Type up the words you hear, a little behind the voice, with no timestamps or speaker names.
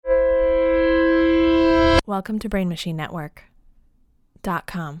Welcome to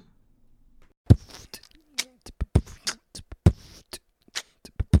BrainMachineNetwork.com.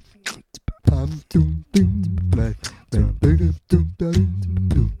 I'm too black, flat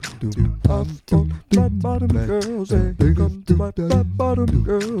bottom girls, hey, come to my flat bottom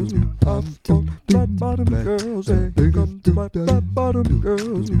girls. I'm too flat bottom girls, hey, come to my flat bottom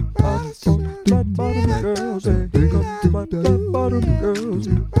girls. I'm too flat bottom girls, hey, come to my flat bottom girls.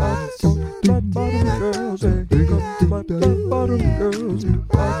 I'm too flat bottom girls, hey, come to my flat bottom girls.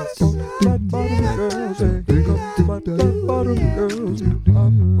 I'm too flat bottom girls, hey, come to my flat bottom girls.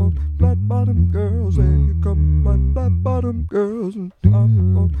 I'm on flat bottom girls, hey, you come my flat bottom girls. I'm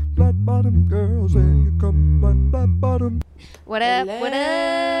on flat bottom girls, hey, you come my flat bottom. What up? Hello. What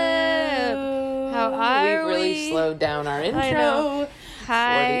up? How are we? We've really slowed down our intro. I know.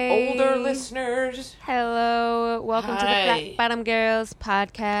 Hi. For the older listeners. Hello. Welcome to the Hi. Flat Bottom Girls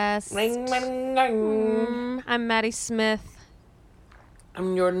podcast. Ring, ring, ring. I'm Maddie Smith.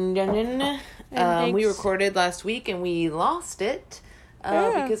 I'm Jordan Denon. And We thanks. recorded last week and we lost it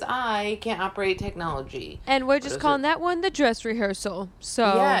Yeah. because I can't operate technology. And we're What just is calling it? that one the dress rehearsal. So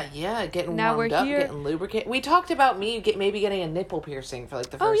Yeah, getting now warmed we're up, here. getting lubricated. We talked about me maybe getting a nipple piercing for like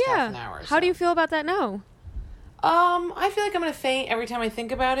the Oh first yeah. half an hour. How do you feel about that now? I feel like I'm gonna faint every time I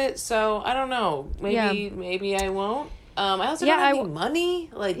think about it, so I don't know. Maybe I won't. I also Yeah, don't have I any money.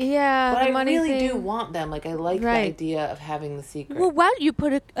 Like, Yeah, but the I money really do thing. want them. Like, I like Right. the idea of having the secret. Well, why don't you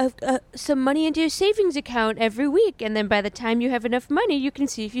put some money into your savings account every week, and then by the time you have enough money, you can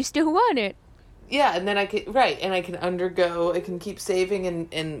see if you still want it. Yeah, and then I can I can keep saving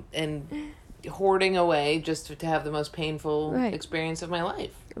and hoarding away just to have the most painful Right. experience of my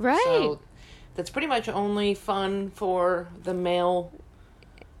life. Right. So that's pretty much only fun for the male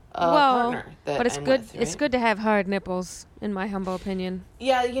Well, partner that but it's I'm good. with, It's right? good to have hard nipples, in my humble opinion.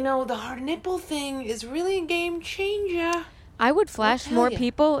 Yeah, the hard nipple thing is really a game changer. I would flash tell more ya.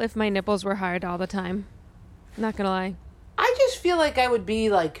 people if my nipples were hard all the time. Not gonna lie. I just feel like I would be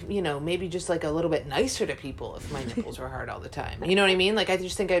like, maybe just like a little bit nicer to people if my nipples were hard all the time. You know what I mean? Like, I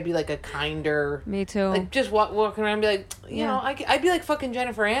just think I'd be like a kinder, Me too. like just walking around and be like, Yeah. I'd be like fucking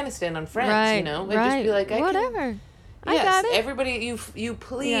Jennifer Aniston on Friends, right. I'd right. just be like, whatever. I Yes, got it. everybody, you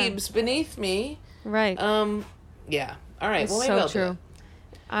plebes beneath me. Right. Yeah. All right. It's Well, maybe so I'll do true.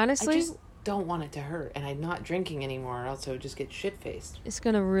 it. I Honestly, just don't want it to hurt, and I'm not drinking anymore, or else I would just get shit faced. it's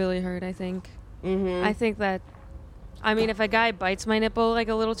gonna really hurt. I think. Mm-hmm. I think that. I mean, if a guy bites my nipple like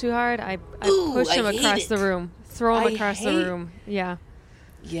a little too hard, I Ooh, push him I hate across it. the room, throw him I across the hate- room. Yeah.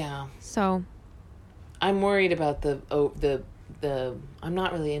 Yeah. So I'm worried about the I'm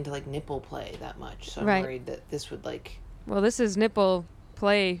not really into like nipple play that much, so I'm Right. worried that this would like well, this is nipple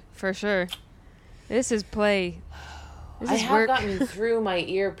play for sure. This is play. This I is have work. gotten through my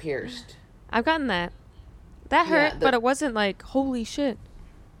ear pierced. I've gotten that. That Yeah, hurt, but it wasn't like holy shit.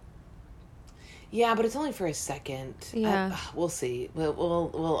 Yeah, but it's only for a second. Yeah. We'll see. We'll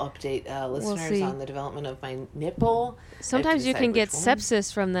update listeners see. on the development of my nipple. I have to Sometimes you decide can get which one.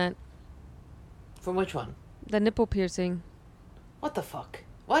 sepsis from that, From which one? the nipple piercing. What the fuck?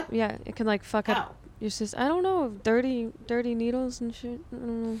 What? Yeah, it can like fuck How? up your sis. I don't know, dirty needles and shit. I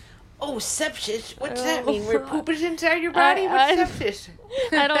don't know. Oh, sepsis. What's Oh. that mean? We're pooping inside your body? I- What's sepsis?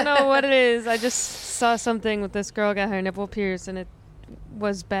 I don't know what it is. I just saw something with this girl got her nipple pierced and it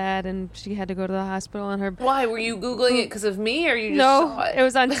was bad and she had to go to the hospital and her Why? Were you Googling it because of me, or you just no, saw it? it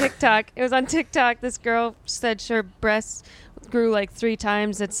was on TikTok. It was on TikTok. This girl said her breasts grew like 3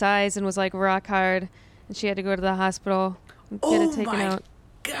 times its size and was like rock hard, and she had to go to the hospital and get it taken out.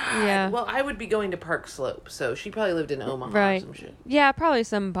 God. Yeah. Well, I would be going to Park Slope, so she probably lived in Omaha or Right. some shit. Yeah, probably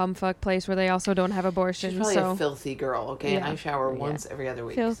some bumfuck place where they also don't have She's abortion. probably So a filthy girl, okay? And Yeah. I shower Yeah. once every other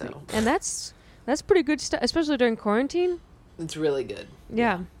week, filthy. so And that's pretty good stuff, especially during quarantine. it's really good.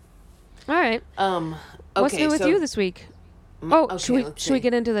 Yeah. All right. Okay, What's new with so- you this week? Mm, Oh, okay, should we let's should we see.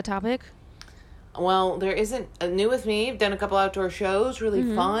 get into the topic? Well, there isn't new with me. I've done a couple outdoor shows, really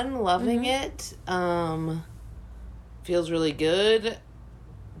Mm-hmm. fun, loving it. Feels really good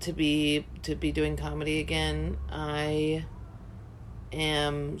to be doing comedy again. I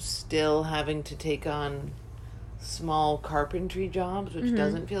am still having to take on small carpentry jobs, which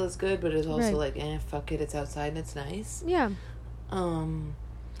doesn't feel as good, but it's also Right. like, fuck it, it's outside and it's nice. Yeah.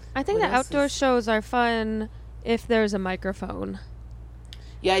 I think What the else outdoor is- shows are fun if there's a microphone.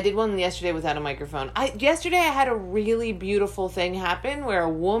 Yeah, I did one yesterday without a microphone. Yesterday I had a really beautiful thing happen where a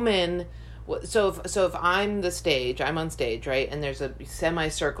woman. So if I'm the stage, I'm on stage, right, and there's a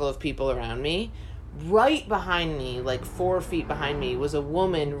semicircle of people around me. Right behind me, like 4 feet behind me, was a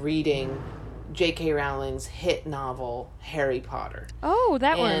woman reading J.K. Rowling's hit novel, Harry Potter. Oh,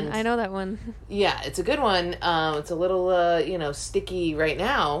 that one. And- I know that one. Yeah, it's a good one. It's a little, sticky right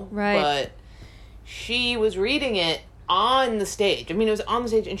now. Right. But she was reading it on the stage. I mean, it was on the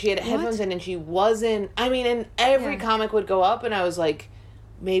stage, and she had headphones in, and she wasn't... I mean, and every comic would go up, and I was like,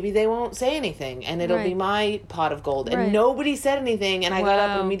 maybe they won't say anything, and it'll be my pot of gold. And nobody said anything, and I got up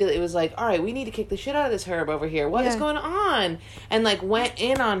and immediately, it was like, all right, we need to kick the shit out of this herb over here. What is going on? And, like, went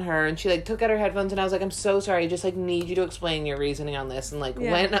in on her, and she, like, took out her headphones, and I was like, I'm so sorry, I just, like, need you to explain your reasoning on this, and, like,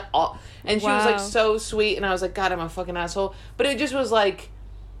 went all... And she was, like, so sweet, and I was like, God, I'm a fucking asshole. But it just was, like...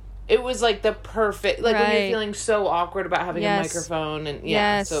 It was, like, the perfect... Like, when you're feeling so awkward about having a microphone,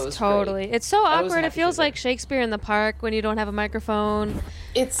 and, so it was totally. great. It's so awkward. It feels like Shakespeare in the Park when you don't have a microphone.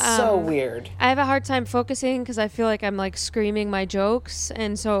 It's so weird. I have a hard time focusing because I feel like I'm, like, screaming my jokes,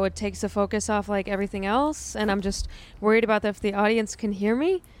 and so it takes the focus off, like, everything else, and I'm just worried about if the audience can hear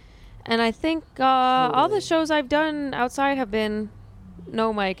me. And I think all the shows I've done outside have been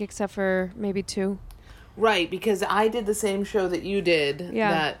no mic, except for maybe 2. Right, because I did the same show that you did.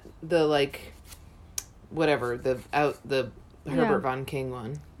 Yeah. That the like, whatever the Herbert von King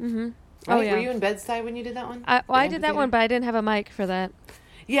one. Mm-hmm. Right? Oh, yeah. Were you in Bed-Stuy when you did that one? I did that one, but I didn't have a mic for that.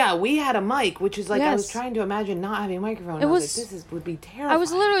 Yeah, we had a mic, which is like I was Yes. trying to imagine not having a microphone. It I was- like, this would be terrible. I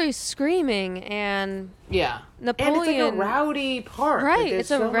was literally screaming, and and Napoleon. it's like a rowdy park. Right, Like, there's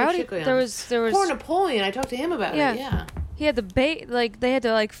it's a so much rowdy. shit going There on. was Poor Napoleon. I talked to him about it. Yeah. He had the like they had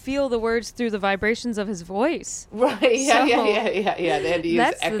to like feel the words through the vibrations of his voice. Right. Yeah. So, Yeah. They had to use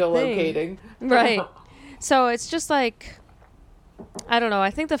that's the echolocating. Right. So it's just like, I don't know. I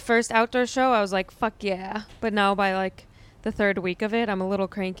think the first outdoor show I was like, fuck yeah. But now by like the third week of it, I'm a little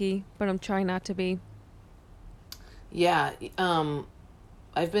cranky, but I'm trying not to be. Yeah.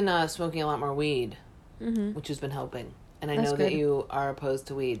 I've been smoking a lot more weed, Mm-hmm. which has been helping. And I That's know that good. you are opposed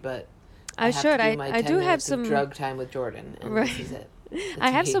to weed, but I have should. To do my I 10 do have minutes of some. drug time with Jordan, and Right. this is it.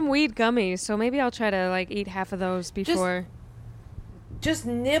 I have me. some weed gummies, so maybe I'll try to like eat half of those before. Just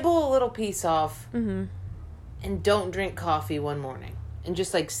nibble a little piece off, Mm-hmm. and don't drink coffee one morning, and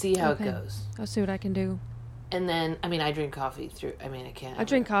just like see how Okay. it goes. I'll see what I can do. And then, I mean, I drink coffee through. I mean, I can't. I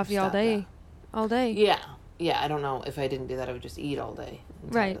drink ever coffee all stop day, all day. that. Yeah. I don't know if I didn't do that, I would just eat all day.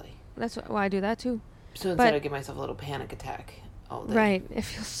 Entirely. Right. That's why I do that too. So But- instead, I give myself a little panic attack all day. Right. It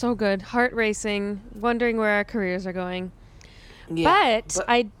feels so good. Heart racing, wondering where our careers are going. Yeah. But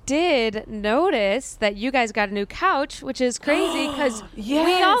I did notice that you guys got a new couch, which is crazy because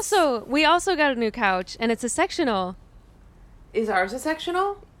Yes! we also got a new couch, and it's a sectional. Is ours a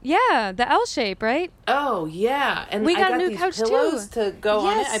sectional? Yeah, the L shape, right? Oh yeah, and We I got a got new these couch, too. pillows to go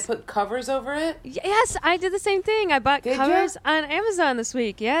on it. I Yes. put covers over it. Yes, I did the same thing. I bought Did ya? covers on Amazon this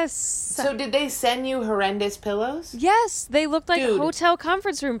week. Yes. So did they send you horrendous pillows? Yes, they looked like Dude. hotel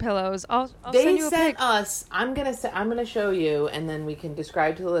conference room pillows. I'll They send you a sent pic. us. I'm gonna show you, and then we can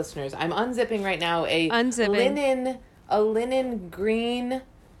describe to the listeners. I'm unzipping right now a Unzipping. linen green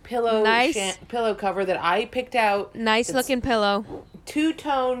pillow Nice. pillow cover that I picked out. Nice It's looking pillow.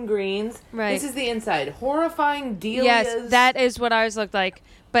 Two-tone greens. Right. This is the inside. Horrifying Delia's. Yes, that is what ours looked like.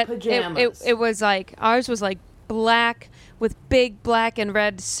 But Pajamas. it was like, ours was like black with big black and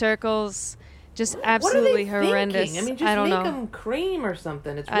red circles. Just absolutely what are they horrendous. Thinking? I mean, just I don't make know. them cream or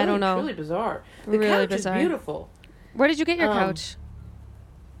something. It's I really, don't know. truly bizarre. The Really couch bizarre. is beautiful. Where did you get your Um, couch?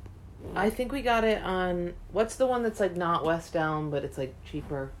 I think we got it on, what's the one that's like not West Elm, but it's like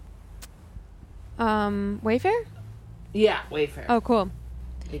cheaper? Wayfair? Yeah, Wayfair. Oh, cool.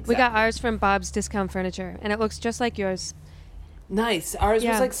 Exactly. We got ours from Bob's Discount Furniture, and it looks just like yours. Nice. Ours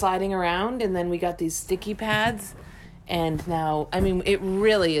Yeah. was like sliding around, and then we got these sticky pads. And now, I mean, it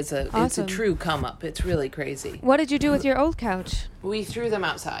really is it's a Awesome. true come up. It's really crazy. What did you do with your old couch? We threw them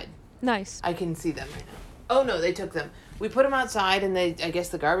outside. Nice. I can see them right now. Oh no, they took them. We put them outside, and I guess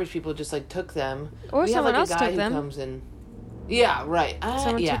the garbage people just like took them. Or we someone have, else like, a guy took who them. comes in. Yeah, right.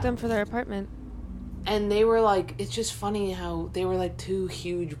 Someone yeah. took them for their apartment. And they were like, it's just funny how they were like two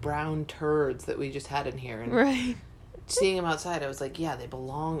huge brown turds that we just had in here. And Right. seeing them outside, I was like, yeah, they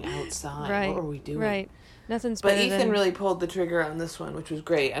belong outside. Right. What are we doing? Right. Nothing's But better Ethan than... really pulled the trigger on this one, which was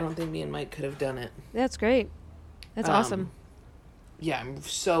great. I don't think me and Mike could have done it. That's great. That's awesome. Yeah, I'm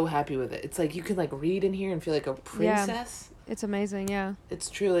so happy with it. It's like you can like read in here and feel like a princess. It's amazing, yeah. It's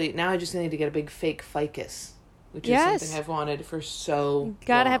truly, now I just need to get a big fake ficus, which Yes. is something I've wanted for so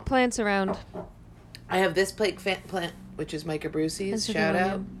Gotta long. have plants around. I have this plant, which is Micah Brucey's. That's a Shout good one,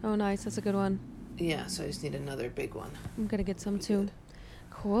 out. yeah. Oh, nice. That's a good one. Yeah, so I just need another big one. I'm gonna get some Be too. good.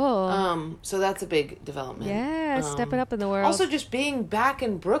 Cool. So that's a big development. Yeah, stepping up in the world. Also, just being back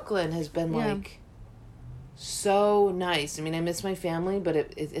in Brooklyn has been Yeah. like so nice. I mean, I miss my family, but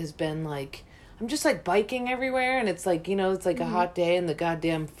it has been like I'm just like biking everywhere, and it's like, it's like a hot day, and the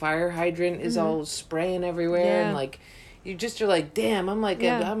goddamn fire hydrant is all spraying everywhere, and like you're like, damn, I'm like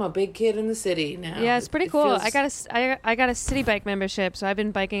I'm a big kid in the city now. Yeah, it's pretty cool. Feels... I got a city bike membership, so I've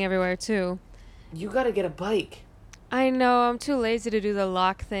been biking everywhere too. You got to get a bike. I know, I'm too lazy to do the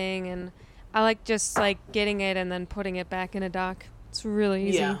lock thing, and I like just like getting it and then putting it back in a dock. It's really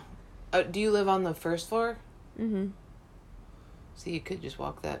easy. Yeah. Do you live on the first floor? Mm-hmm. So you could just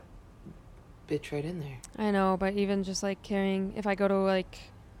walk that bitch right in there. I know, but even just like carrying, if I go to like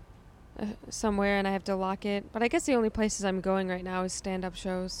somewhere and I have to lock it, but I guess the only places I'm going right now is stand-up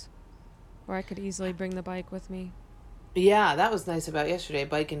shows, where I could easily bring the bike with me. Yeah, that was nice about yesterday.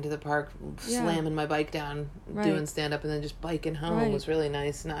 Biking to the park, slamming my bike down, doing stand-up, and then just biking home was really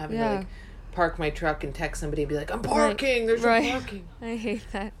nice. Not having to like park my truck and text somebody and be like, I'm parking, there's no parking. I hate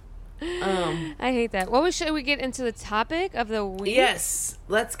that. I hate that. Should we get into the topic of the week? Yes,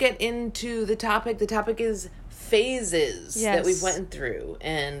 let's get into the topic. The topic is phases that we've went through.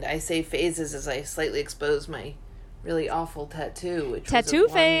 And I say phases as I slightly expose my really awful tattoo, which was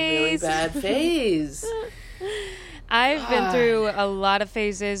one really bad phase. I've been through a lot of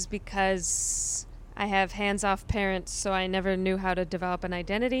phases because I have hands-off parents, so I never knew how to develop an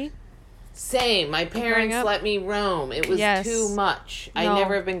identity. Same. My parents let me roam. It was too much. No. I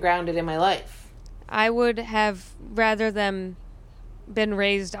never have been grounded in my life. I would have rather them been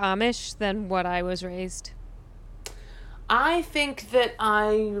raised Amish than what I was raised. I think that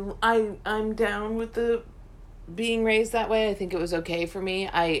I'm down with the being raised that way. I think it was okay for me.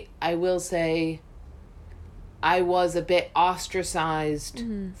 I will say I was a bit ostracized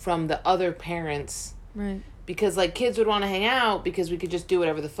from the other parents. Right. Because, like, kids would want to hang out because we could just do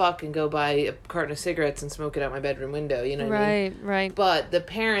whatever the fuck and go buy a carton of cigarettes and smoke it out my bedroom window, you know what I mean? Right. But the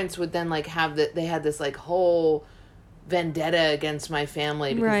parents would then, like, they had this, like, whole vendetta against my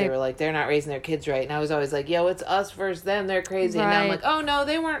family because they were like, they're not raising their kids right. And I was always like, yo, it's us versus them. They're crazy. And now I'm like, oh, no,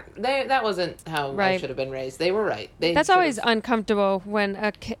 that wasn't how I should have been raised. They were right. That's always uncomfortable when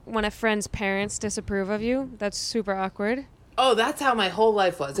a friend's parents disapprove of you. That's super awkward. Oh, that's how my whole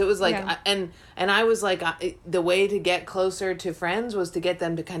life was. It was like, and I was like, the way to get closer to friends was to get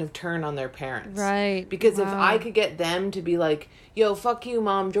them to kind of turn on their parents. Right. Because if I could get them to be like, yo, fuck you,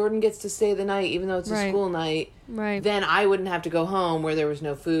 Mom, Jordan gets to stay the night, even though it's a school night. Right. Then I wouldn't have to go home where there was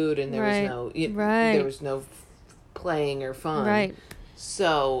no food and there was no playing or fun. Right.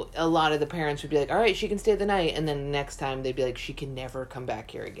 So a lot of the parents would be like, all right, she can stay the night. And then the next time they'd be like, she can never come back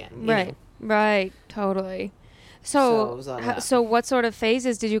here again. Right. Right. Totally. So what sort of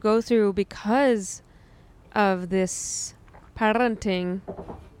phases did you go through because of this parenting?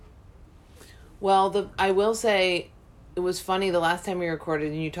 Well, I will say it was funny the last time we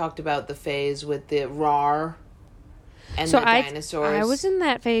recorded and you talked about the phase with the RAR and the dinosaurs. I was in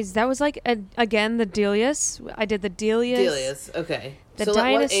that phase. That was like, again, the Delius. I did the Delius. Delius, okay. The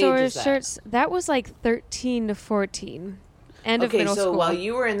dinosaur shirts. That was like 13 to 14. End of middle school. Okay, so while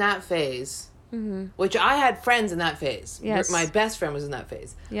you were in that phase... Mm-hmm. Which I had friends in that phase. Yes. My best friend was in that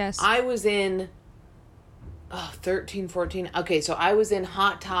phase. Yes. I was in 13, 14. Okay, so I was in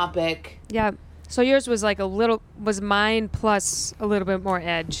Hot Topic. Yeah. So yours was like was mine plus a little bit more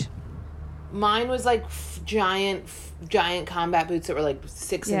edge. Mine was like giant combat boots that were like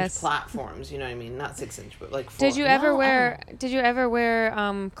 6-inch platforms. You know what I mean? Not 6-inch, but like 4. Did you ever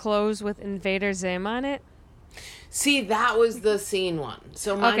wear clothes with Invader Zim on it? See, that was the scene one.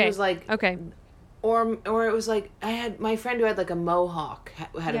 So mine was like... Okay. Or it was like, I had my friend who had like a mohawk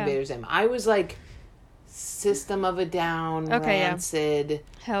had Invader Zim. I was like System of a Down, Rancid. Yeah.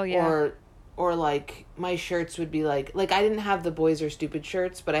 Hell yeah. Or like my shirts would be like I didn't have the Boys Are Stupid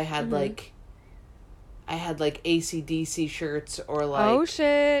shirts, but I had like AC/DC shirts or like... Oh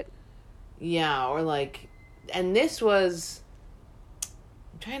shit. Yeah, or like... And this was...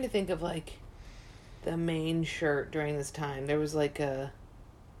 I'm trying to think of like the main shirt during this time. There was like a...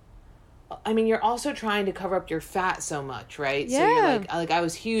 I mean, you're also trying to cover up your fat so much, right? Yeah. So you're like I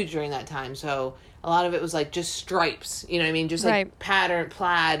was huge during that time, so a lot of it was like just stripes, you know what I mean? Just like pattern,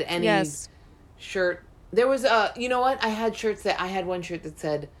 plaid, any shirt. There was you know what? I had one shirt that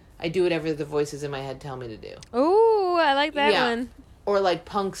said, I do whatever the voices in my head tell me to do. Ooh, I like that one. Or like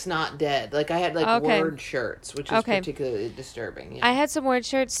Punk's Not Dead. Like I had like word shirts, which was particularly disturbing. Yeah. I had some word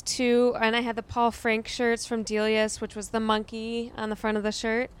shirts too, and I had the Paul Frank shirts from Delius, which was the monkey on the front of the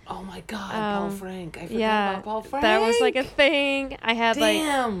shirt. Oh my god, Paul Frank! I forgot about Paul Frank. That was like a thing. I had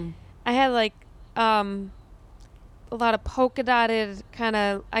a lot of polka dotted kind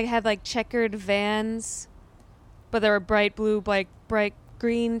of. I had like checkered Vans, but they were bright blue, like bright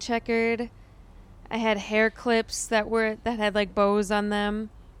green checkered. I had hair clips that had like bows on them.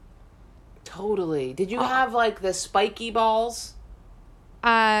 Totally. Did you have like the spiky balls?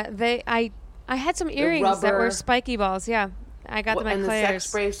 I had some earrings that were rubber- spiky balls. Yeah, I got them at And the Claire's.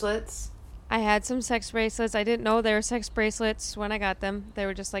 sex bracelets? I had some sex bracelets. I didn't know they were sex bracelets when I got them. They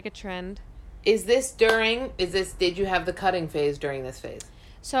were just like a trend. Did you have the cutting phase during this phase?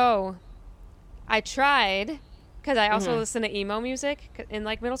 So, I tried, because I also listened to emo music in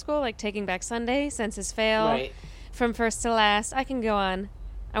like middle school, like Taking Back Sunday, Census Fail, Right. From First to Last. I can go on.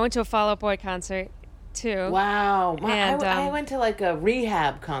 I went to a Fall Out Boy concert too. Wow. And, I went to like a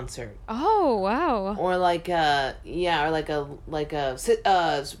rehab concert. Oh wow. Or like a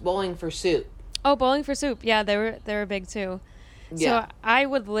Bowling for Soup. Oh, Bowling for Soup. Yeah, they were big too. Yeah. So I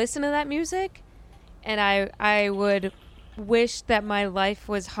would listen to that music, and I would wish that my life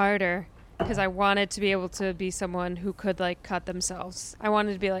was harder, because I wanted to be able to be someone who could like cut themselves. I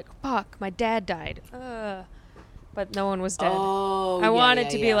wanted to be like, fuck, my dad died. But no one was dead. Oh, I wanted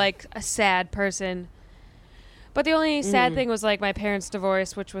to be like a sad person. But the only sad thing was like my parents'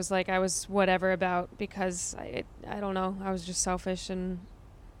 divorce, which was like I was whatever about, because I don't know, I was just selfish, and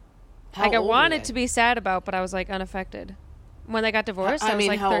How like I old were wanted they? to be sad about, but I was like unaffected. When they got divorced, I was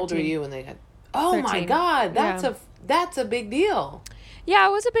like how 13. old were you when they got? Oh my 13. God, Yeah. that's a big deal. Yeah,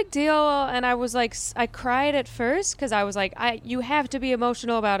 it was a big deal, and I was like, I cried at first because I was like, you have to be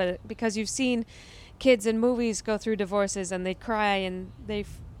emotional about it, because you've seen kids in movies go through divorces and they cry and they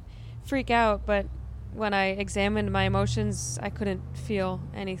freak out. But when I examined my emotions, I couldn't feel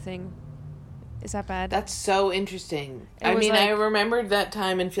anything. Is that bad? That's so interesting. It I was mean, like- I remembered that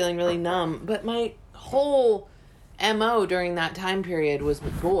time and feeling really numb, but my whole MO during that time period was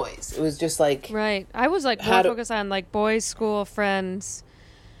with boys. It was just like, Right. I was like How more to- focused on like boys' school friends.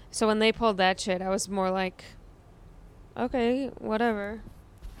 So when they pulled that shit, I was more like, okay, whatever.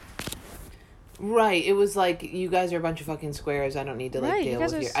 right. It was like, you guys are a bunch of fucking squares. I don't need to like Right, you deal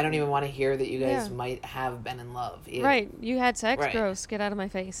guys with are you. I don't even want to hear that you guys Yeah. might have been in love. Either. Right. You had sex. Right. Gross. Get out of my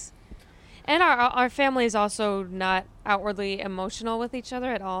face. And our family is also not outwardly emotional with each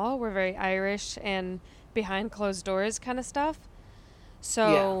other at all. We're very Irish and behind closed doors kind of stuff.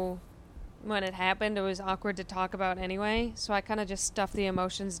 So when it happened, it was awkward to talk about anyway. So I kind of just stuffed the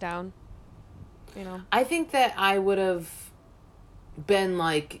emotions down. You know. I think that I would have been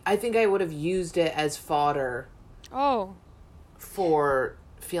like, I think I would have used it as fodder Oh. for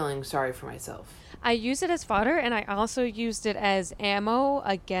feeling sorry for myself. I used it as fodder, and I also used it as ammo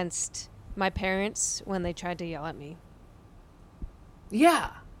against my parents when they tried to yell at me. Yeah.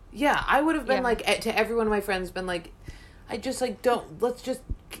 Yeah. I would have been Yeah. like, to every one of my friends, been like, I just like, let's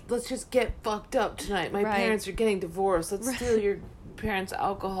just get fucked up tonight. My Right. parents are getting divorced. Let's steal your parents'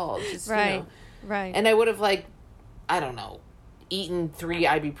 alcohol. Just, Right. you know. Right. And I would have like, I don't know, eaten 3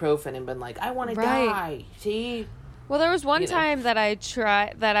 ibuprofen and been like, I want to Right. die. See? Well, there was one You know. time that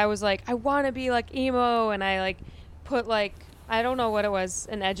I was like, I want to be like emo, and I like put like, I don't know what it was,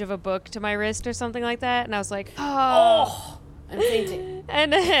 an edge of a book to my wrist or something like that, and I was like, Oh, I'm fainting.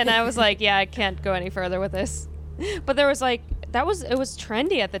 and I was like, yeah, I can't go any further with this. But there was like, it was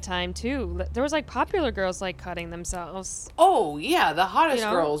trendy at the time too. There was like popular girls like cutting themselves. Oh, yeah. The hottest You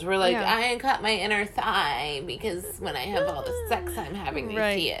know? girls were like, Yeah. I cut my inner thigh because when I have all the sex I'm having, they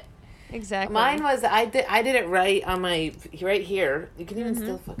Right. see it. Exactly. Mine was, I did it right on my, right here. You can even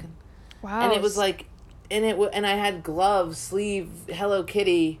still fucking, wow. and it was like, and I had gloves, Hello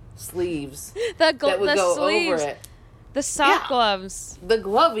Kitty sleeves the that would the go sleeves, over it. the sock Yeah. gloves. The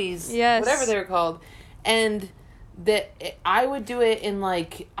glovies, Yes. whatever they're called, and that I would do it in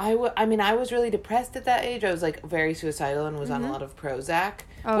like I was really depressed at that age. I was like very suicidal and was on a lot of Prozac.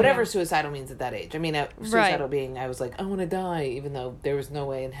 Oh, Whatever yeah. suicidal means at that age. I mean, suicidal being I was like, I want to die, even though there was no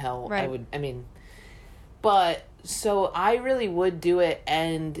way in hell I Right. would. I mean, but so I really would do it,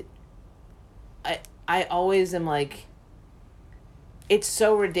 and I always am like, it's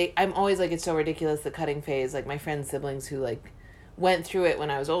so ridiculous. I'm always like, it's so ridiculous, the cutting phase. Like my friends' siblings who like went through it when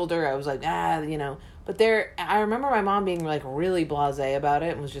I was older, I was like, you know. But I remember my mom being like really blasé about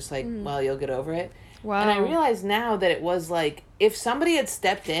it and was just like, well, you'll get over it. Wow. And I realize now that it was like, if somebody had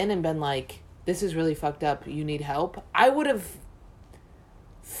stepped in and been like, this is really fucked up, you need help, I would have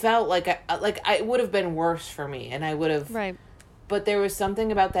felt like it would have been worse for me, and I would have. Right. But there was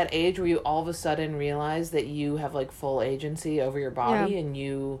something about that age where you all of a sudden realize that you have like full agency over your body, Yeah. and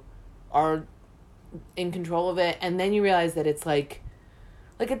you are in control of it, and then you realize that it's like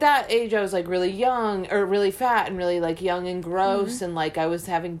like at that age I was like really young or really fat and really like young and gross and like I was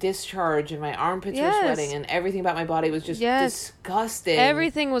having discharge and my armpits were sweating and everything about my body was just disgusting.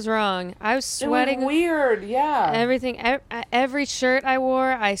 Everything was wrong. I was sweating. It was weird, yeah. Everything, every shirt I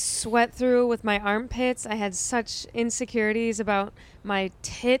wore, I sweat through with my armpits. I had such insecurities about my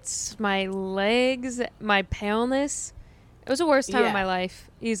tits, my legs, my paleness. It was the worst time of my life,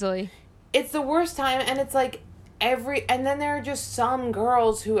 easily. It's the worst time, and it's like and then there are just some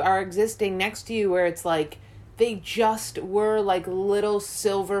girls who are existing next to you where it's like they just were like little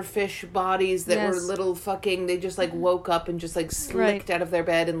silverfish bodies that were little fucking, they just like woke up and just like slicked out of their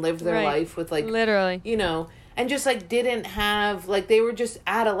bed and lived their life with like, literally, you know, and just like didn't have, like they were just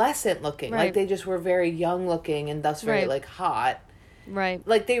adolescent looking. Like they just were very young looking and thus very like hot. Right.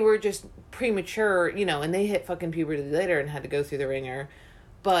 Like they were just premature, you know, and they hit fucking puberty later and had to go through the ringer.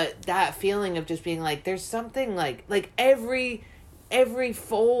 But that feeling of just being like, there's something like every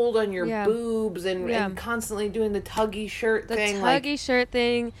fold on your boobs and constantly doing the tuggy shirt thing. The tuggy shirt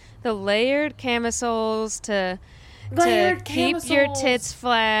thing, the layered camisoles to keep your tits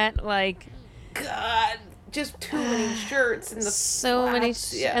flat, like... God, just too many shirts and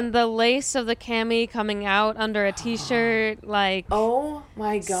the and the lace of the cami coming out under a t-shirt, like... Oh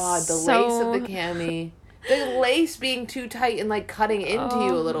my God, the lace of the cami. The lace being too tight and like cutting into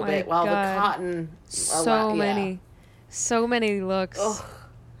you a little bit while the cotton... So many looks. Ugh.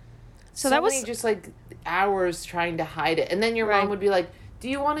 So that was just like hours trying to hide it. And then your mom would be like, do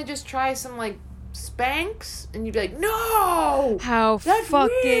you want to just try some like Spanx? And you'd be like, no! How that's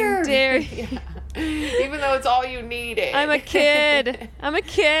fucking weird. dare you? Even though it's all you needed. I'm a kid.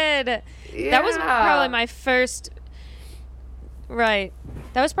 Yeah. That was probably my first... Right.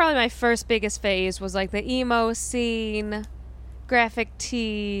 That was probably my first biggest phase, was like the emo scene, graphic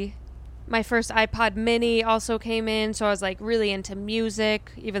tee. My first iPod mini also came in, so I was like really into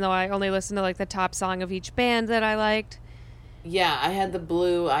music, even though I only listened to like the top song of each band that I liked. Yeah, I had the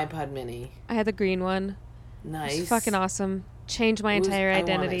blue iPod mini. I had the green one. Nice. It was fucking awesome. Changed my entire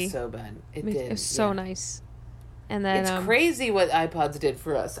identity. I want it so bad. It did. It was so nice. And then it's crazy what iPods did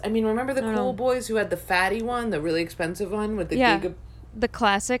for us. I mean, remember the cool boys who had the fatty one, the really expensive one with the the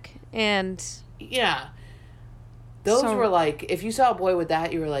classic, and those were like, if you saw a boy with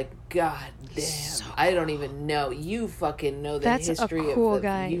that, you were like, God damn, I don't even know. You fucking know the history of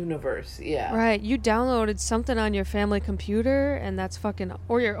the universe. Yeah. Right. You downloaded something on your family computer, and that's fucking,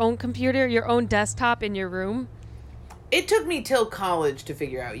 or your own computer, your own desktop in your room. It took me till college to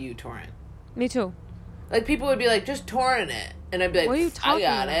figure out uTorrent. Me too. Like, people would be like, just torrent it. And I'd be like, what are you talking I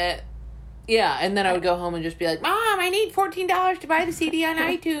got it. Yeah, and then I would go home and just be like, Mom, I need $14 to buy the CD on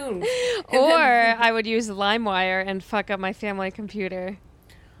iTunes. Or I would use LimeWire and fuck up my family computer.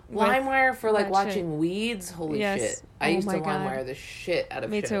 LimeWire for like watching Weeds? Holy shit. I used to God. LimeWire the shit out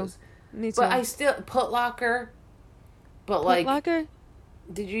of shows. Me too. But I still, Putlocker. But like... Putlocker?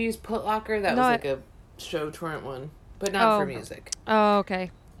 Did you use Putlocker? That was like a show torrent one. But not for music. Oh,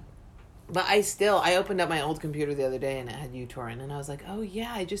 okay. But I opened up my old computer the other day and it had uTorrent, and I was like, oh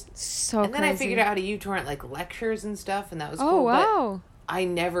yeah, and then I figured out how to uTorrent like lectures and stuff, and that was cool. Oh, wow. But I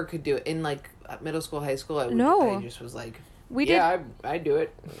never could do it in like middle school, high school. I just was like, I do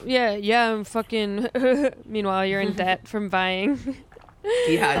it. Yeah, I'm fucking. Meanwhile, you're in debt from buying.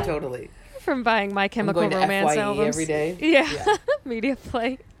 Yeah, totally. From buying My Chemical Romance albums every day. Yeah. Media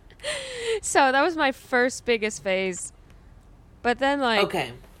Play. So that was my first biggest phase, but then like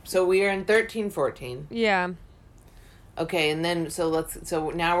So we are in 13, 14. Yeah. Okay, and then so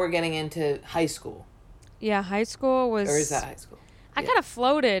now we're getting into high school. Yeah, high school was... Or is that high school? I kind of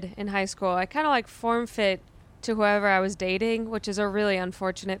floated in high school. I kind of like form fit to whoever I was dating, which is a really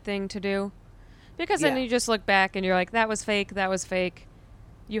unfortunate thing to do. Because then you just look back and you're like, that was fake, that was fake.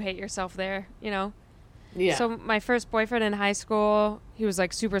 You hate yourself there, you know? Yeah. So my first boyfriend in high school, he was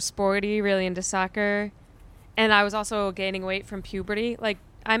like super sporty, really into soccer. And I was also gaining weight from puberty. Like,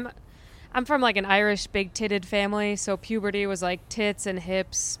 I'm from like an Irish big-titted family, so puberty was like tits and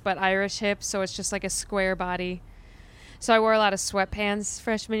hips, but Irish hips, so it's just like a square body. So I wore a lot of sweatpants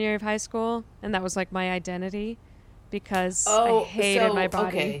freshman year of high school, and that was like my identity because I hated my body.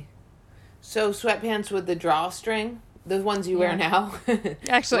 Okay. So sweatpants with the drawstring, the ones you wear now.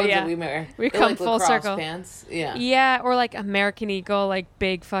 Actually, the ones that we wear. We come like full circle. Pants. Yeah. Yeah, or like American Eagle, like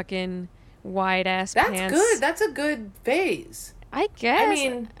big fucking wide ass pants. That's good. That's a good phase. I guess. I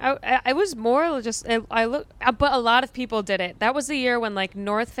mean, I was more just, but a lot of people did it. That was the year when like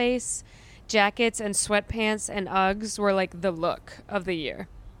North Face jackets and sweatpants and Uggs were like the look of the year.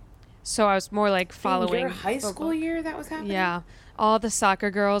 So I was more like following. In your high school year that was happening? Yeah. All the soccer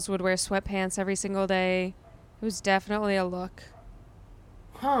girls would wear sweatpants every single day. It was definitely a look.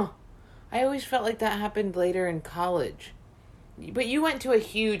 Huh. I always felt like that happened later in college. But you went to a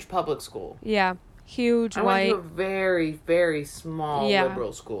huge public school. Yeah. Huge I white. went to a very, very small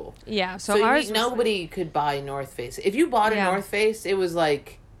liberal school. Yeah. So So ours was nobody could buy North Face. If you bought a Yeah. North Face, it was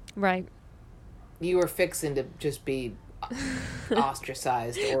like right. you were fixing to just be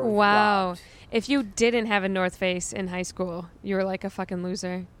ostracized or Wow. robbed. If you didn't have a North Face in high school, you were like a fucking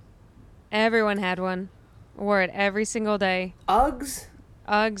loser. Everyone had one. Wore it every single day. Uggs?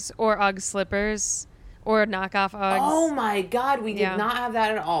 Uggs or Ugg slippers or knockoff Uggs. Oh my God, we did Yeah. not have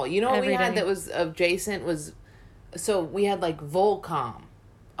that at all. You know what we Every had day. that was adjacent was, so we had like Volcom.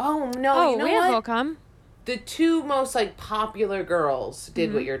 Oh no, Oh, you know we what? had Volcom. The two most like popular girls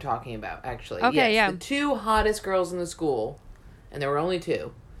did what you're talking about, actually. Okay, Yes, yeah. The two hottest girls in the school, and there were only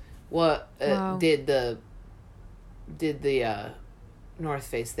two, Wow. did the North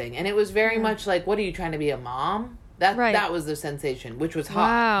Face thing. And it was very much like, what are you trying to be, a mom? Right. That was the sensation, which was hot.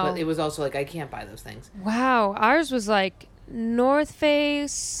 Wow. But it was also like, I can't buy those things. Wow. Ours was like North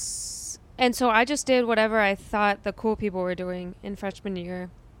Face. And so I just did whatever I thought the cool people were doing in freshman year.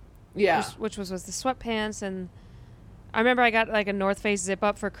 Yeah. Which was the sweatpants. And I remember I got like a North Face zip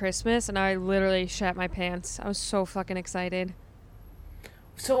up for Christmas and I literally shat my pants. I was so fucking excited.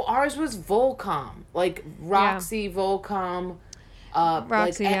 So ours was Volcom, like Roxy, Volcom,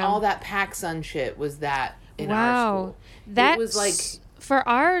 Roxy, like, and yeah. all that PacSun shit was that in our Wow. school. That It was like, for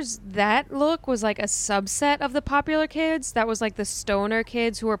ours, that look was like a subset of the popular kids. That was like the stoner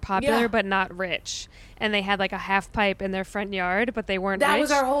kids who were popular Yeah. but not rich. And they had like a half pipe in their front yard, but they weren't that rich.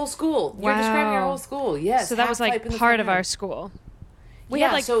 was our whole school. You're describing our Wow. whole school. Yes. So that was half-pipe like in the part front of our yard. school. We Yeah,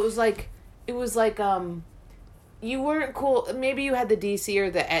 had like so it was like you weren't cool. Maybe you had the DC or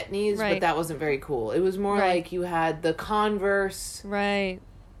the Etnies, but Right. that wasn't very cool. It was more Right. like you had the Converse right.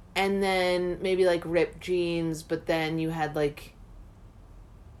 and then maybe like ripped jeans, but then you had like,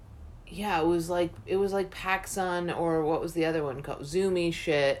 yeah, it was like PacSun, or what was the other one called? Zoomy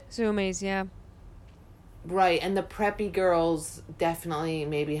shit. Zoomies, yeah. Right, and the preppy girls definitely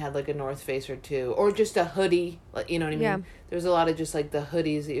maybe had like a North Face or two, or just a hoodie, like, you know what I mean? Yeah. There was a lot of just like the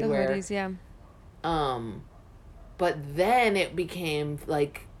hoodies that you'd The wear. hoodies, yeah. But then it became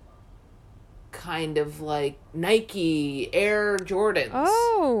like kind of like Nike Air Jordans.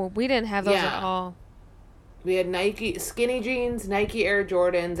 Oh, we didn't have those Yeah. at all. We had Nike skinny jeans, Nike Air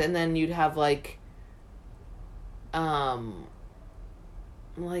Jordans, and then you'd have like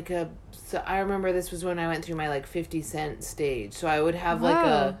so I remember this was when I went through my like 50 Cent stage. So I would have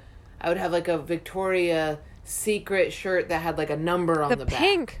Wow. like a Victoria Secret shirt that had like a number on the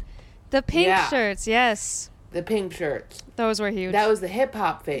back. The pink Yeah. shirts, yes. The pink shirts. Those were huge. That was the hip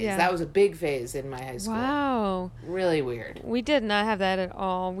hop phase. Yeah. That was a big phase in my high school. Wow. Really weird. We did not have that at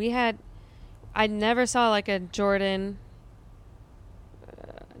all. I never saw like a Jordan,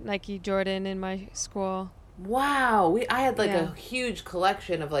 Nike Jordan in my school. Wow, I had like Yeah. a huge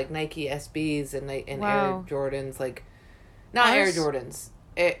collection of like Nike SBs and Wow. Air Jordans, like not Air Ours- Jordans.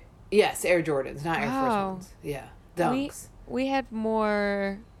 Yes, Air Jordans, not Air Force Wow. Ones. Yeah, Dunks. We had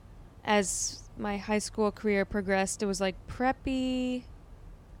more as my high school career progressed. It was like preppy.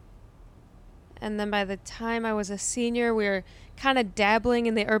 And then by the time I was a senior, we were kind of dabbling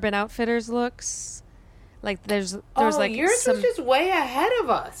in the Urban Outfitters looks. Like there's like yours some was just way ahead of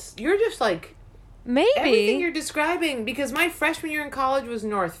us. You're just like everything maybe you're describing, because my freshman year in college was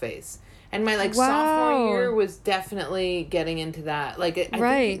North Face, and my like Wow. sophomore year was definitely getting into that. Like I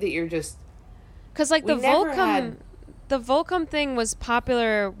Right. think that you're just because like we the never Volcom. had- The Volcom thing was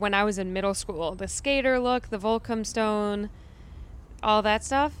popular when I was in middle school. The skater look, the Volcom stone, all that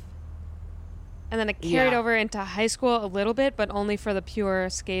stuff. And then it carried Yeah. over into high school a little bit, but only for the pure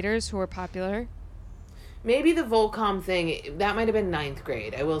skaters who were popular. maybe the Volcom thing, that might have been 9th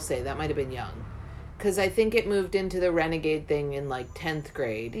grade. I will say that might have been young. Because I think it moved into the Renegade thing in like 10th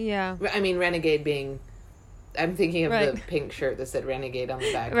grade. Yeah. I mean, Renegade being... I'm thinking of Right. the pink shirt that said Renegade on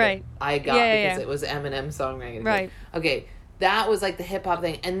the back. that Right. I got Yeah, because yeah. it was Eminem's song Renegade. Right. Okay, that was like the hip-hop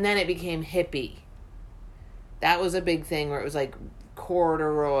thing. And then it became hippie. That was a big thing where it was like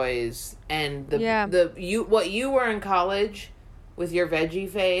corduroys and Yeah. what you were in college with your veggie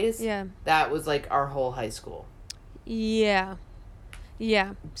phase. Yeah. That was like our whole high school. Yeah.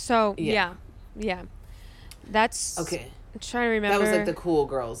 Yeah. So, Yeah. yeah. That's... Okay. I'm trying to remember. That was like the cool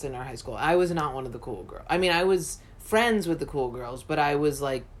girls in our high school. I was not one of the cool girls. I mean, I was friends with the cool girls, but I was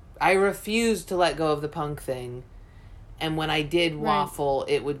like, I refused to let go of the punk thing. And when I did waffle,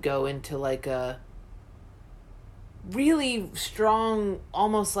 it would go into like a really strong,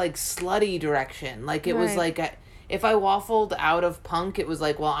 almost like slutty direction. Like it was Right. like if I waffled out of punk, it was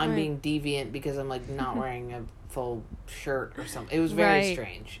like, well, I'm Right. being deviant because I'm like not wearing a full shirt or something. It was very Right.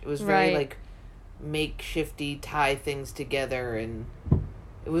 strange. It was very Right. like makeshifty, tie things together, and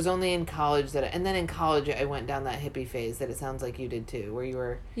it was only in college and then in college I went down that hippie phase that it sounds like you did too, where you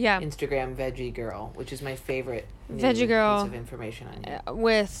were Yeah. Instagram veggie girl, which is my favorite new Veggie girl. piece of information on you.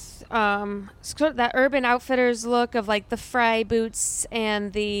 With sort of that Urban Outfitters look of like the fry boots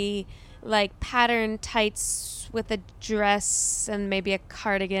and the like pattern tights with a dress and maybe a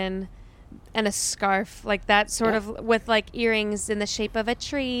cardigan and a scarf, like that sort Yep. of, with like earrings in the shape of a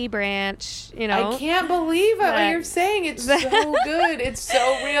tree branch, you know. I can't believe what That- you're saying. It's so good. It's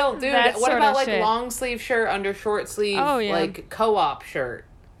so real, dude. That What sort about of like shit. long sleeve shirt under short sleeve, Oh, yeah. like co-op shirt?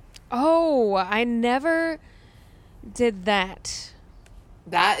 Oh, I never did that.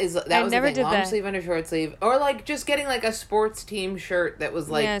 That was I never the thing. did Long that. sleeve under short sleeve, or like just getting like a sports team shirt that was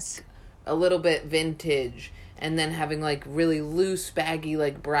like Yes. a little bit vintage, and then having like really loose, baggy,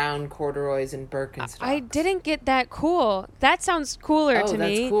 like brown corduroys and Birkenstocks. I didn't get that cool. That sounds cooler Oh, to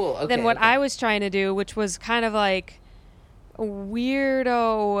that's me cool. than Okay, what okay. I was trying to do, which was kind of like a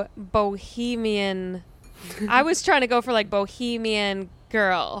weirdo bohemian. I was trying to go for like bohemian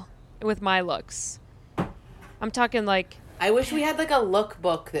girl with my looks. I'm talking like I wish we had like a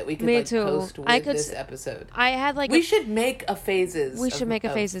lookbook that we could Me like too. post with I could this s- episode. I had like We should make a phases. we should make a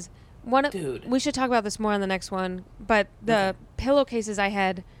phases. One of, Dude. we should talk about this more on the next one. But the pillowcases I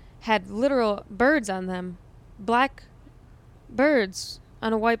had literal birds on them, black birds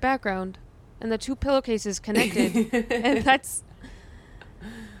on a white background, and the two pillowcases connected, and that's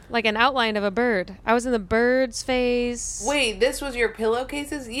like an outline of a bird. I was in the birds phase. Wait, this was your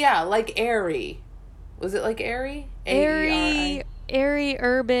pillowcases? Yeah, like airy. Was it like airy? airy, A-E-R-I? airy,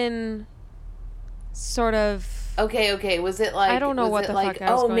 urban, sort of. Okay. Was it like? I don't know was what it the like, fuck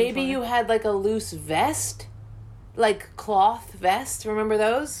I was oh, going maybe for. you had like a loose vest, like cloth vest. Remember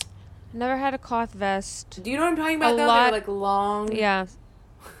those? Never had a cloth vest. Do you know what I'm talking about? A though? lot- They're like long. Yeah.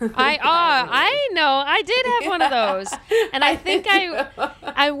 I know. I did have one of those, and I think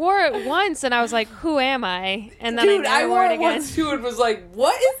I wore it once, and I was like, "Who am I?" And then Dude, I I never wore wore it it again. once too and was like,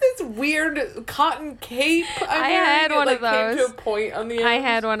 what is this weird cotton cape I'm I wearing? had It, one like, of came to those. a point on the I end.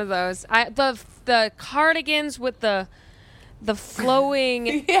 had one of those. The cardigans with the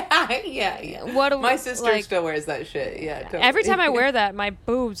flowing. Yeah. What a- My sister like- still wears that shit. Yeah. Totally. Every time I wear that, my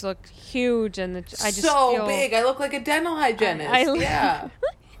boobs look huge, and I just so feel big. I look like a dental hygienist. I- yeah.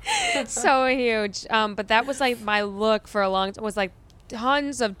 so huge. But that was like my look for a long time. Was like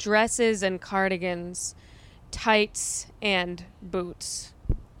tons of dresses and cardigans, tights and boots.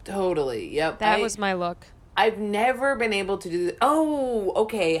 Totally. Yep. That was my look. I've never been able to do. Oh,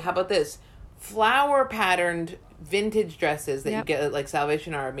 okay. How about this? Flower patterned vintage dresses that you Yep. get at like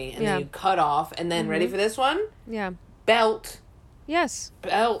Salvation Army, and Yeah. then you cut off, and then ready for this one? Yeah. Belt, Yes.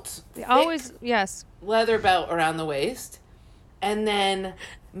 thick Always. Yes. leather belt around the waist, and then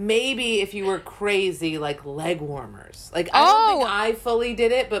maybe if you were crazy, like leg warmers. Like I don't think Oh! I fully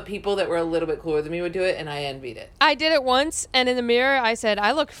did it, but people that were a little bit cooler than me would do it, and I envied it. I did it once, and in the mirror, I said,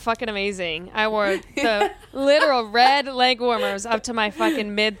 I look fucking amazing. I wore the literal red leg warmers up to my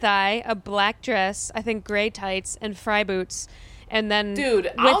fucking mid-thigh, a black dress, I think gray tights, and fry boots. And then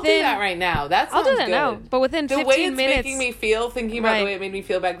Dude, I'll do that right now. That sounds I'll do that good. now. But within The 15 way it's minutes... making me feel, thinking about Right. the way it made me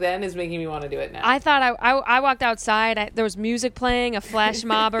feel back then, is making me want to do it now. I thought I walked outside. There was music playing, a flash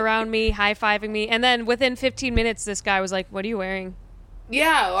mob around me, high-fiving me. And then within 15 minutes, this guy was like, what are you wearing?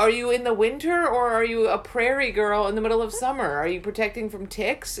 Yeah, are you in the winter or are you a prairie girl in the middle of summer? Are you protecting from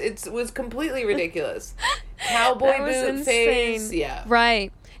ticks? It was completely ridiculous. Cowboy That was boot insane. phase. Yeah.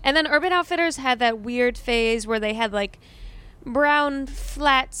 Right. And then Urban Outfitters had that weird phase where they had like brown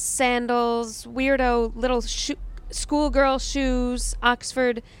flat sandals, weirdo little schoolgirl shoes,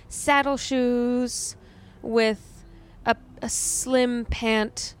 Oxford saddle shoes with a slim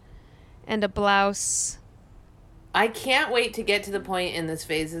pant and a blouse. I can't wait to get to the point in this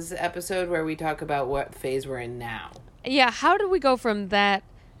phases episode where we talk about what phase we're in now. Yeah, how did we go from that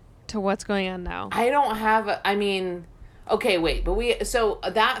to what's going on now? I don't have, I mean, okay, wait, but so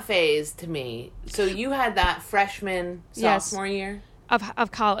that phase to me, so you had that freshman, Yes. sophomore year?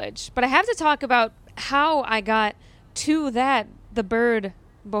 Of college. But I have to talk about how I got to the bird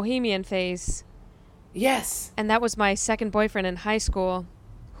bohemian phase. Yes. And that was my second boyfriend in high school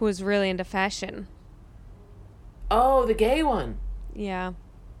who was really into fashion. Oh, the gay one. Yeah.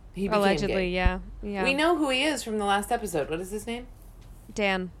 He became Allegedly, gay. yeah. Yeah. We know who he is from the last episode. What is his name?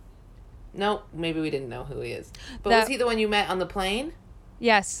 Dan. No, maybe we didn't know who he is. But That- was he the one you met on the plane?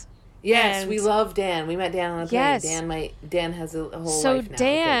 Yes. Yes, And- we love Dan. We met Dan on the plane. Yes. Dan has a whole So life now.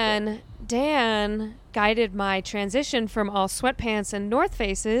 Okay, cool. Dan guided my transition from all sweatpants and North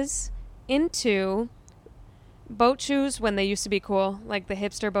Faces into boat shoes when they used to be cool, like the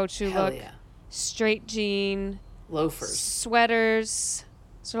hipster boat shoe Hell look, yeah. straight jean, Loafers. sweaters,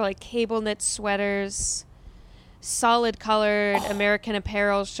 sort of like cable knit sweaters, solid colored American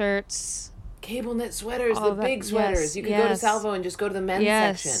Apparel shirts. Cable knit sweaters, All the that- big sweaters. yes, You could go to yes. Salvo and just go to the men's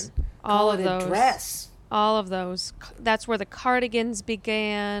Yes, section. all Call of it those. a dress. All of those. That's where the cardigans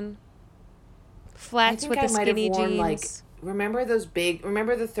began. I Flats think with I the might have skinny worn jeans. like, remember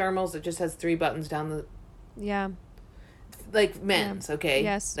the thermals that just has 3 buttons down the, Yeah. like men's, okay?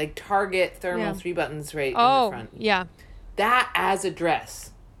 Yes. Like Target thermal Yeah. 3 buttons right in the Oh, front. yeah. That as a dress.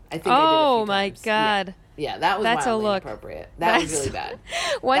 I think I did a Oh few my times. God. Yeah, that was That's a wildly look. inappropriate. That was That's- really bad.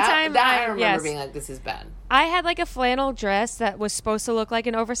 One that, time that I I remember yes. being like, this is bad. I had like a flannel dress that was supposed to look like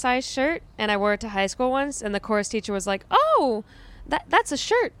an oversized shirt, and I wore it to high school once, and the chorus teacher was like, "Oh, that's a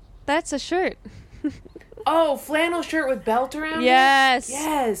shirt. That's a shirt." Oh, flannel shirt with belt around Yes. it?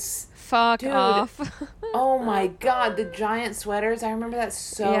 Yes. Fuck Dude. off. Oh my God, the giant sweaters. I remember that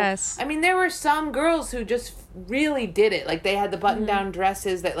so. Yes. I mean, there were some girls who just really did it. Like, they had the button-down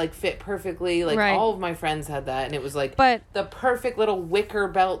dresses that, like, fit perfectly. Like, Right. all of my friends had that. And it was, like, But- the perfect little wicker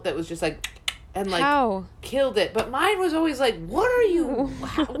belt that was just, like, and, like, How? killed it. But mine was always, like, what are you,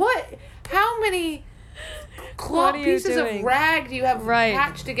 what, how many What are you pieces doing? of rag do you have Right.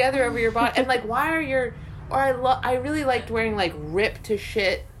 patched together over your body? And, like, why are your, or I really liked wearing, like, ripped to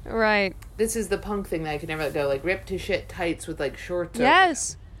shit. Right. This is the punk thing that I could never let go. Like, ripped to shit tights with, like, shorts over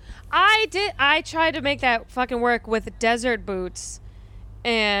Yes. I tried to make that fucking work with desert boots,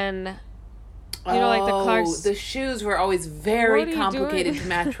 and them. you know, like the Clarks. The shoes were always very What are you complicated doing? to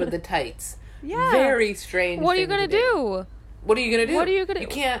match with the tights. Yeah. Very strange. What are you thing gonna to do? What are you gonna do? What are you gonna- You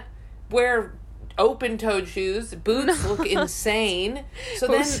can't wear open-toed shoes. Boots look insane. So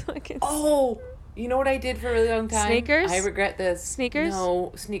Boots then, look insane. oh, you know what I did for a really long time? Sneakers? I regret this. Sneakers?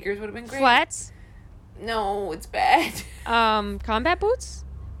 No, sneakers would have been great. Flats, No, it's bad. combat boots.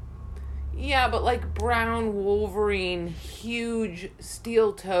 Yeah, but like brown Wolverine, huge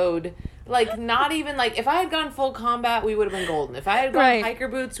steel-toed, like not even like if I had gone full combat, we would have been golden. If I had gone Right. hiker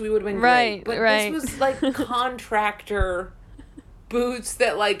boots, we would have been Right, great. But right. this was like contractor boots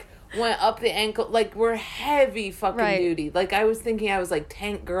that like went up the ankle, like were heavy fucking Right. duty. Like I was thinking I was like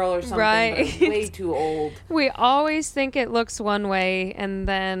Tank Girl or something, but I was Right. way too old. We always think it looks one way, and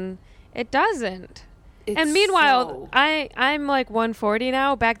then it doesn't. It's And meanwhile, so- I'm like 140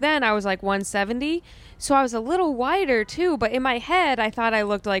 now. Back then, I was like 170, so I was a little wider too. But in my head, I thought I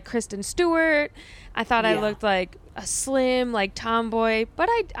looked like Kristen Stewart. I thought I Yeah. looked like a slim, like tomboy. But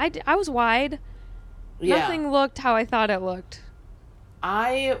I was wide. yeah. Nothing looked how I thought it looked.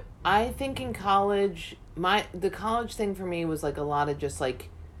 I think in college, the college thing for me was like a lot of just like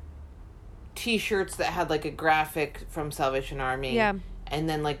t-shirts that had like a graphic from Salvation Army. Yeah. And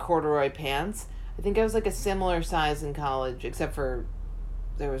then like corduroy pants. I think I was like a similar size in college, except for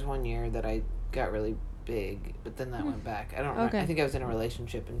there was one year that I got really big, but then that went back. I don't remember. Okay. I think I was in a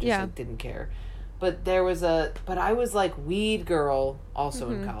relationship and just Yeah. like didn't care. But but I was like weed girl also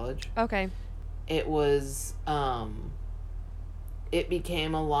in college. Okay. It was it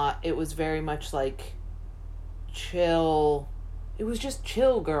became a lot. It was very much like chill. It was just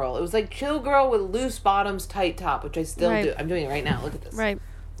chill girl. It was like chill girl with loose bottoms, tight top, which I still Right. do. I'm doing it right now. Look at this. Right.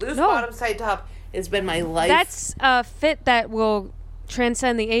 Loose No. bottoms, tight top has been my life. That's a fit that will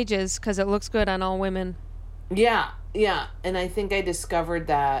transcend the ages because it looks good on all women. Yeah. And I think I discovered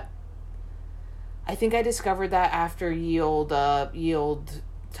that. After yield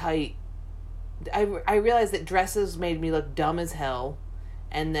tight. I realized that dresses made me look dumb as hell,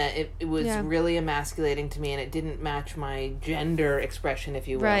 and that it was Yeah. really emasculating to me, and it didn't match my gender expression, if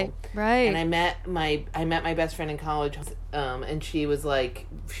you will. Right. And I met my best friend in college, and she was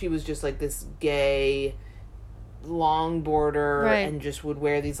just like this gay long border Right. and just would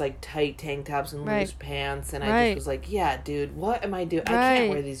wear these like tight tank tops and Right. loose pants, and I Right. just was like, yeah, dude, what am I doing? I Right. can't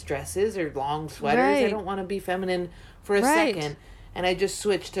wear these dresses or long sweaters. I Right. don't want to be feminine for a Right. second. And I just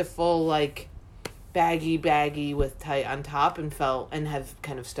switched to full like baggy with tight on top and have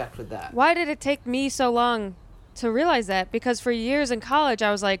kind of stuck with that. Why did it take me so long to realize that? Because for years in college, I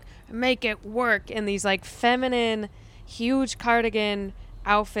was like, make it work in these like feminine, huge cardigan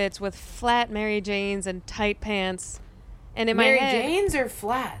outfits with flat Mary Janes and tight pants. And in Mary my head, Janes or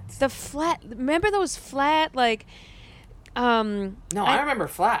flats? remember those flat like, No, I remember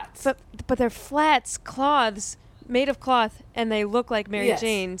flats. but they're flats, cloths made of cloth, and they look like Mary Yes.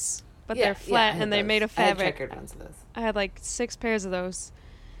 Janes, but Yeah, they're flat I had and they're those. made of I had fabric. checkered ones of those. I had like 6 pairs of those.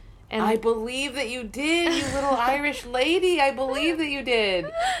 And I believe that you did, you little Irish lady. I believe that you did.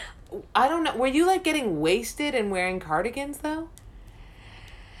 I don't know. Were you like getting wasted and wearing cardigans though?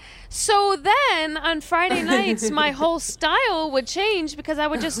 So then on Friday nights, my whole style would change because I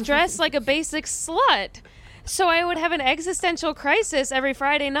would just dress like a basic slut. So I would have an existential crisis every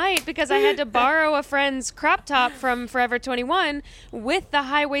Friday night because I had to borrow a friend's crop top from Forever 21 with the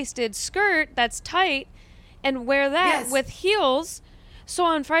high-waisted skirt that's tight and wear that with heels. So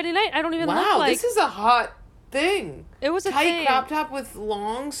on Friday night, I don't even look like... Wow, this is a hot thing. It was a tight thing. Crop top with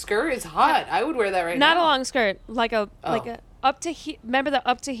long skirt is hot. I would wear that right now. Not a long skirt, like a up to remember the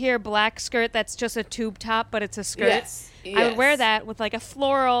up to here black skirt that's just a tube top, but it's a skirt. Yes. I would wear that with like a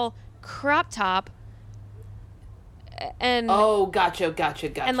floral crop top. And gotcha.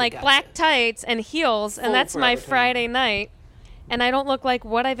 And like black tights and heels, and that's my Friday night. And I don't look like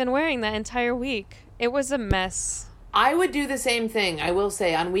what I've been wearing that entire week. It was a mess. I would do the same thing. I will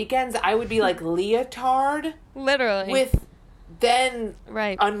say on weekends I would be like leotard, literally, with then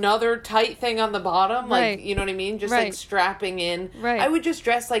another tight thing on the bottom, like you know what I mean, just like strapping in. Right. I would just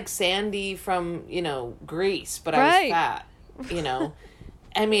dress like Sandy from Grease, but I was fat.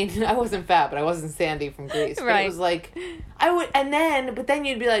 I mean, I wasn't fat, but I wasn't Sandy from Grease. But it was like, but then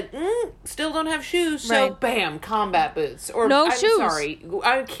you'd be like, still don't have shoes. So, bam, combat boots. Or, shoes. Sorry,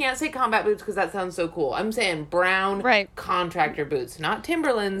 I can't say combat boots because that sounds so cool. I'm saying brown contractor boots. Not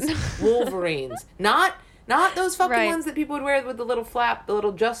Timberlands, Wolverines. Not those fucking ones that people would wear with the little flap, the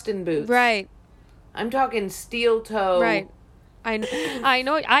little Justin boots. Right. I'm talking steel toe. Right. I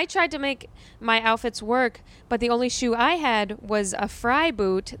know. I tried to make my outfits work, but the only shoe I had was a Fry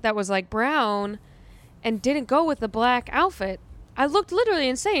boot that was like brown and didn't go with the black outfit. I looked literally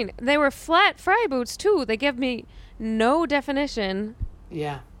insane. They were flat Fry boots too. They gave me no definition.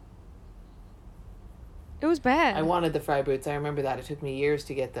 Yeah. It was bad. I wanted the Fry boots. I remember that. It took me years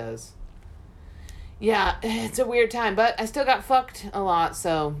to get those. Yeah, it's a weird time, but I still got fucked a lot,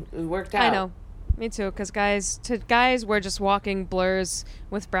 so it worked out. I know. Me too, because guys were just walking blurs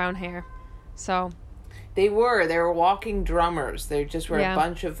with brown hair. So they were walking drummers. They just were a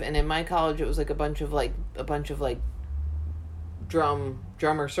bunch of, and in my college it was like a bunch of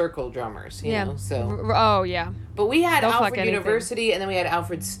drummer circle drummers, you know. So but we had Alfred University, and then we had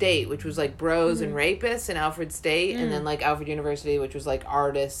Alfred State, which was like bros and rapists, and Alfred State, and then like Alfred University, which was like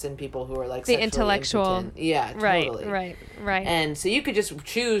artists and people who were like the intellectual impotent. Yeah, totally. Right. And so you could just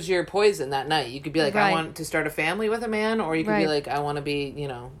choose your poison that night. You could be like, I want to start a family with a man, or you could be like, I want to be,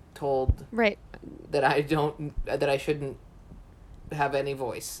 told that I shouldn't have any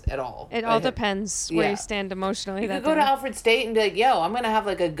voice at all. It all depends where you stand emotionally. You could go to Alfred State and be like, yo, I'm gonna have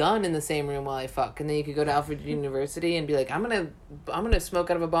like a gun in the same room while I fuck, and then you could go to Alfred University and be like, I'm gonna smoke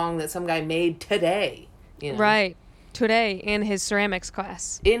out of a bong that some guy made today. Right, today in his ceramics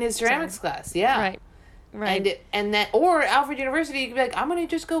class. Yeah. Right. Or Alfred University, you could be like, I'm gonna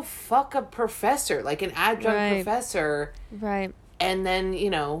just go fuck a professor, like an adjunct professor. Right. And then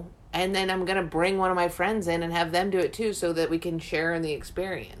And then I'm going to bring one of my friends in and have them do it too so that we can share in the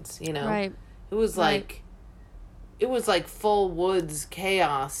experience, Right. It was like full woods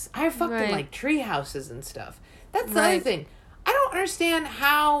chaos. I fucked in like tree houses and stuff. That's the other thing. I don't understand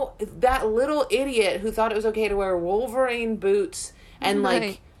how that little idiot who thought it was okay to wear Wolverine boots and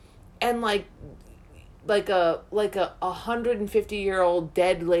like a 150-year-old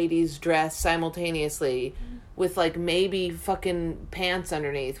dead lady's dress simultaneously with like maybe fucking pants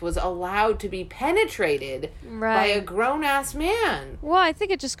underneath was allowed to be penetrated by a grown-ass man. Well, I think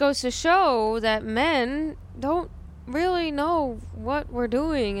it just goes to show that men don't really know what we're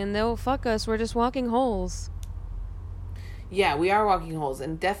doing and they'll fuck us. We're just walking holes. Yeah, we are walking holes,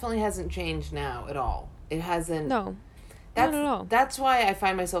 and definitely hasn't changed now at all. It hasn't. No. That's, not at all. That's why I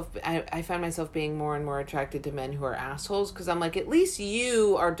find myself being more and more attracted to men who are assholes, because I'm like, at least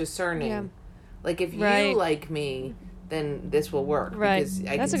you are discerning. Yeah. Like, if you like me, then this will work. Right. Because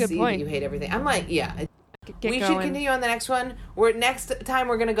I That's can a good see point. that you hate everything. I'm like, yeah. We should continue on the next one. Next time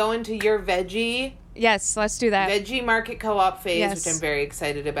we're going to go into your veggie. Yes, let's do that. Veggie market co-op phase, which I'm very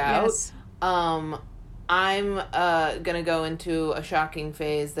excited about. Yes. I'm going to go into a shocking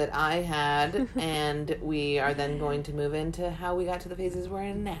phase that I had, and we are then going to move into how we got to the phases we're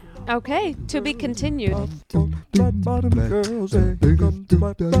in now. Okay, to be continued. Flat bottom girls, they come to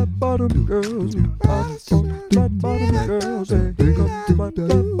my flat bottom girls. Flat bottom girls, they come to my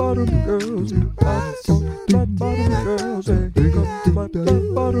flat bottom girls. Flat bottom girls, they come to my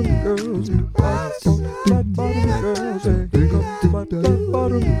flat bottom girls. Flat bottom girls, they come to my flat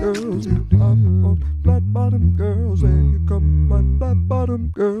bottom girls. I'm on flat bottom girls, and you come my flat bottom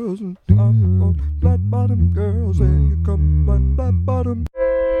girls. I'm on flat bottom girls, and you come my flat bottom.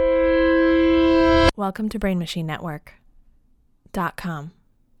 Welcome to BrainMachineNetwork.com.